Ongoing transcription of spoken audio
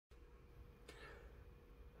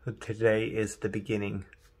Today is the beginning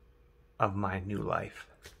of my new life.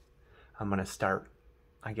 I'm going to start,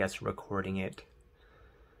 I guess, recording it.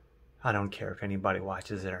 I don't care if anybody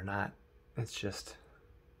watches it or not. It's just,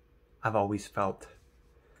 I've always felt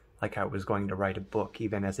like I was going to write a book,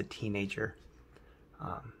 even as a teenager,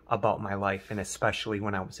 about my life, and especially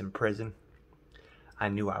when I was in prison. I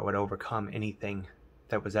knew I would overcome anything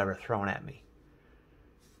that was ever thrown at me.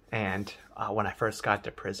 And when I first got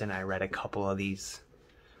to prison, I read a couple of these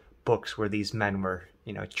books where these men were,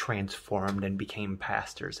 transformed and became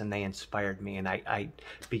pastors, and they inspired me, and I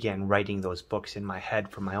began writing those books in my head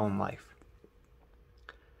for my own life.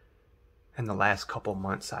 In the last couple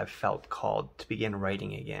months, I've felt called to begin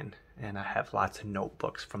writing again, and I have lots of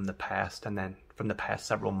notebooks from the past, and then from the past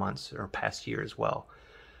several months or past year as well.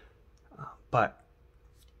 But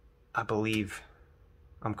I believe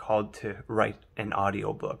I'm called to write an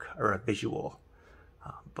audiobook or a visual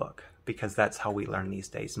book, because that's how we learn these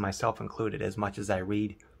days, myself included. As much as I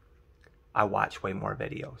read, I watch way more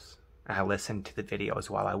videos. I listen to the videos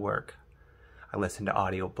while I work. I listen to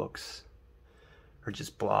audiobooks or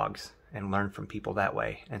just blogs and learn from people that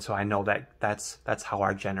way. And so I know that that's how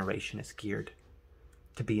our generation is geared,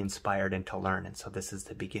 to be inspired and to learn. And so this is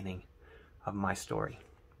the beginning of my story.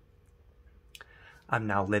 I'm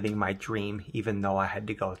now living my dream, even though I had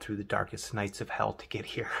to go through the darkest nights of hell to get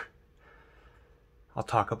here. I'll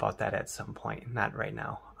talk about that at some point, not right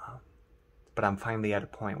now. But I'm finally at a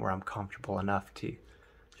point where I'm comfortable enough to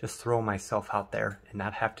just throw myself out there and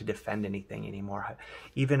not have to defend anything anymore.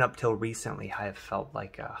 Even up till recently, I have felt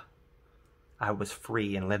like I was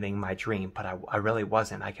free and living my dream, but I really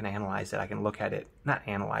wasn't. I can analyze it. I can look at it, not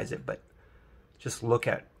analyze it, but just look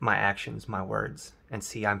at my actions, my words, and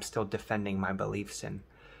see I'm still defending my beliefs and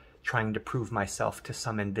trying to prove myself to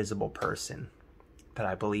some invisible person that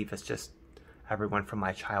I believe is just everyone from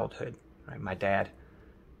my childhood, right? My dad,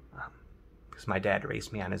 because my dad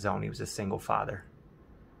raised me on his own. He was a single father,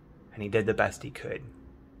 and he did the best he could,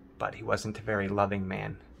 but he wasn't a very loving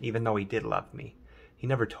man. Even though he did love me, he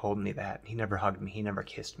never told me that. He never hugged me. He never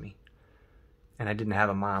kissed me. And I didn't have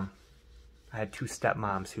a mom. I had two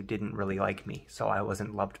stepmoms who didn't really like me, so I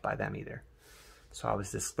wasn't loved by them either. So I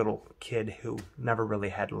was this little kid who never really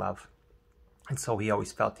had love, and so he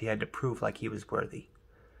always felt he had to prove like he was worthy.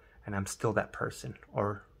 And I'm still that person,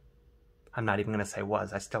 or I'm not even going to say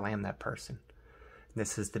was, I still am that person.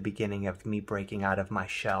 This is the beginning of me breaking out of my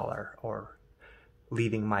shell, or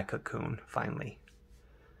leaving my cocoon, finally.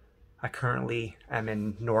 I currently am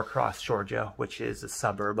in Norcross, Georgia, which is a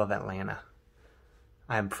suburb of Atlanta.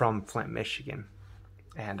 I'm from Flint, Michigan,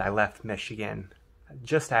 and I left Michigan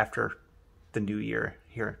just after the new year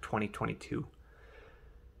here in 2022.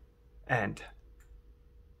 And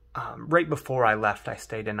right before I left, I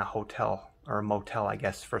stayed in a hotel, or a motel, I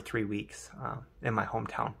guess, for 3 weeks in my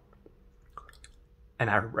hometown. And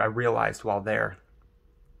I realized while there,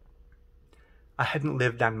 I hadn't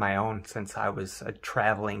lived on my own since I was a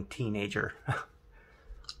traveling teenager.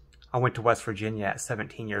 I went to West Virginia at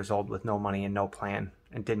 17 years old with no money and no plan,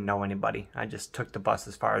 and didn't know anybody. I just took the bus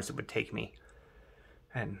as far as it would take me.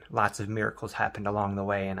 And lots of miracles happened along the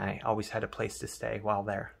way, and I always had a place to stay while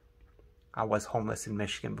there. I was homeless in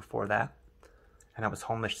Michigan before that, and I was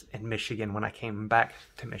homeless in Michigan when I came back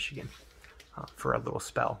to Michigan for a little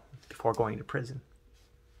spell before going to prison.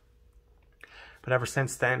 But ever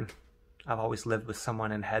since then, I've always lived with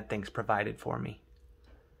someone and had things provided for me.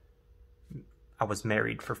 I was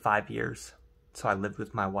married for 5 years, so I lived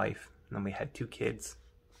with my wife, and then we had 2 kids.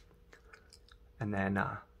 And then,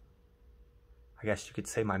 I guess you could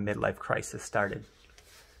say my midlife crisis started.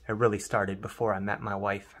 It really started before I met my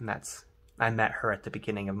wife, and I met her at the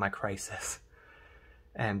beginning of my crisis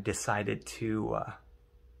and decided to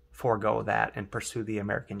forego that and pursue the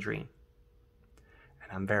American dream.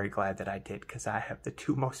 And I'm very glad that I did, because I have the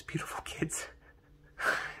 2 most beautiful kids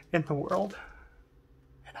in the world,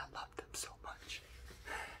 and I love them so much,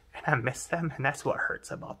 and I miss them, and that's what hurts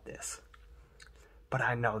about this. But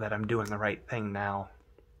I know that I'm doing the right thing now,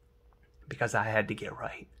 because I had to get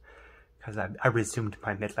right, because I resumed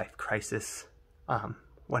my midlife crisis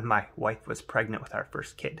when my wife was pregnant with our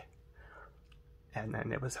first kid. And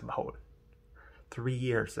then it was about 3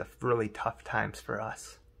 years of really tough times for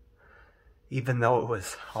us. Even though it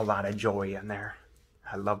was a lot of joy in there.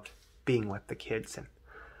 I loved being with the kids and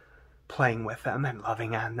playing with them and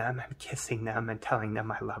loving on them and kissing them and telling them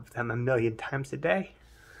I loved them 1,000,000 times a day.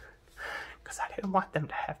 Because I didn't want them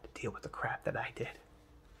to have to deal with the crap that I did.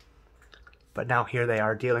 But now here they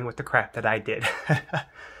are dealing with the crap that I did.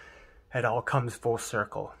 It all comes full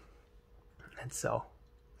circle. And so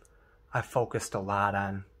I focused a lot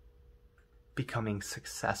on becoming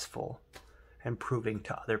successful and proving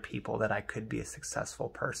to other people that I could be a successful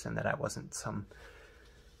person, that I wasn't some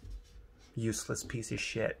useless piece of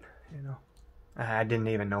shit, you know. I didn't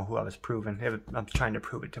even know who I was proving. I'm trying to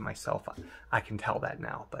prove it to myself. I can tell that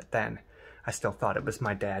now, but then I still thought it was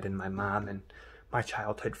my dad and my mom and my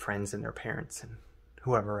childhood friends and their parents and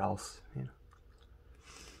whoever else, you know.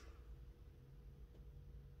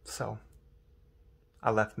 So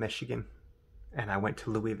I left Michigan and I went to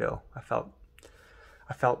Louisville. I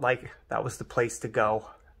felt like that was the place to go.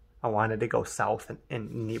 I wanted to go south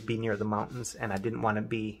and be near the mountains, and I didn't want to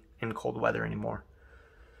be in cold weather anymore.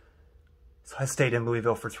 So I stayed in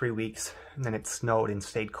Louisville for 3 weeks, and then it snowed and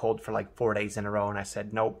stayed cold for like 4 days in a row, and I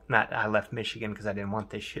said, nope, I left Michigan because I didn't want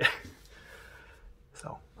this shit.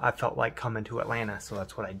 So I felt like coming to Atlanta, so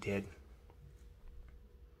that's what I did.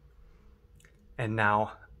 And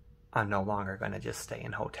now I'm no longer going to just stay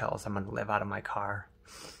in hotels. I'm going to live out of my car.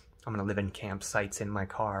 I'm going to live in campsites in my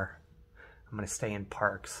car. I'm going to stay in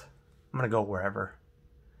parks. I'm going to go wherever.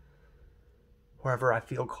 Wherever I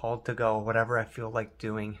feel called to go, whatever I feel like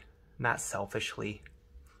doing. Not selfishly.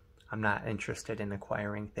 I'm not interested in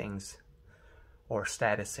acquiring things or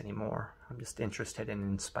status anymore. I'm just interested in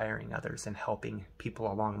inspiring others and helping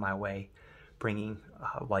people along my way, bringing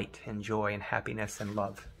light and joy and happiness and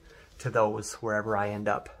love to those wherever I end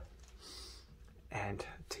up, and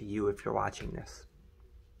to you if you're watching this.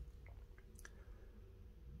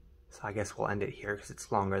 So I guess we'll end it here because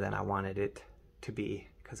it's longer than I wanted it to be,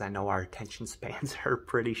 because I know our attention spans are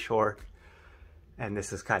pretty short. And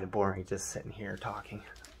this is kind of boring just sitting here talking.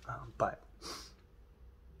 But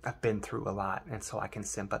I've been through a lot, and so I can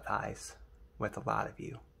sympathize with a lot of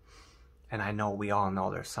you. And I know we all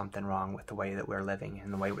know there's something wrong with the way that we're living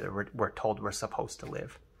and the way we're told we're supposed to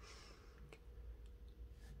live.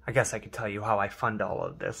 I guess I could tell you how I fund all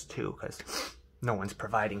of this too, because no one's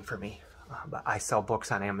providing for me. But I sell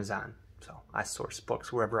books on Amazon, so I source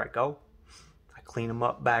books wherever I go. I clean them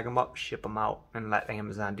up, bag them up, ship them out, and let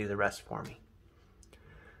Amazon do the rest for me.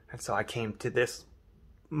 And so I came to this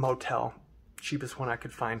motel, cheapest one I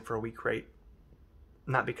could find for a week rate.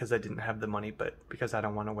 Not because I didn't have the money, but because I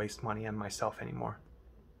don't want to waste money on myself anymore.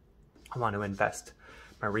 I want to invest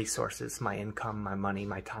my resources, my income, my money,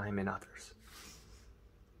 my time in others.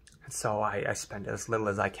 And so I spend as little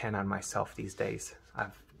as I can on myself these days.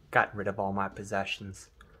 I've gotten rid of all my possessions,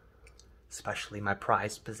 especially my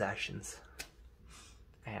prized possessions.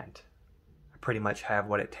 And I pretty much have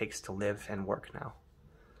what it takes to live and work now.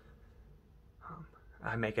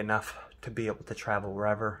 I make enough to be able to travel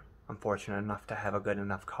wherever. I'm fortunate enough to have a good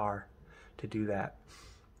enough car to do that.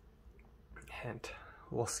 And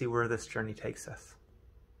we'll see where this journey takes us.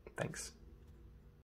 Thanks.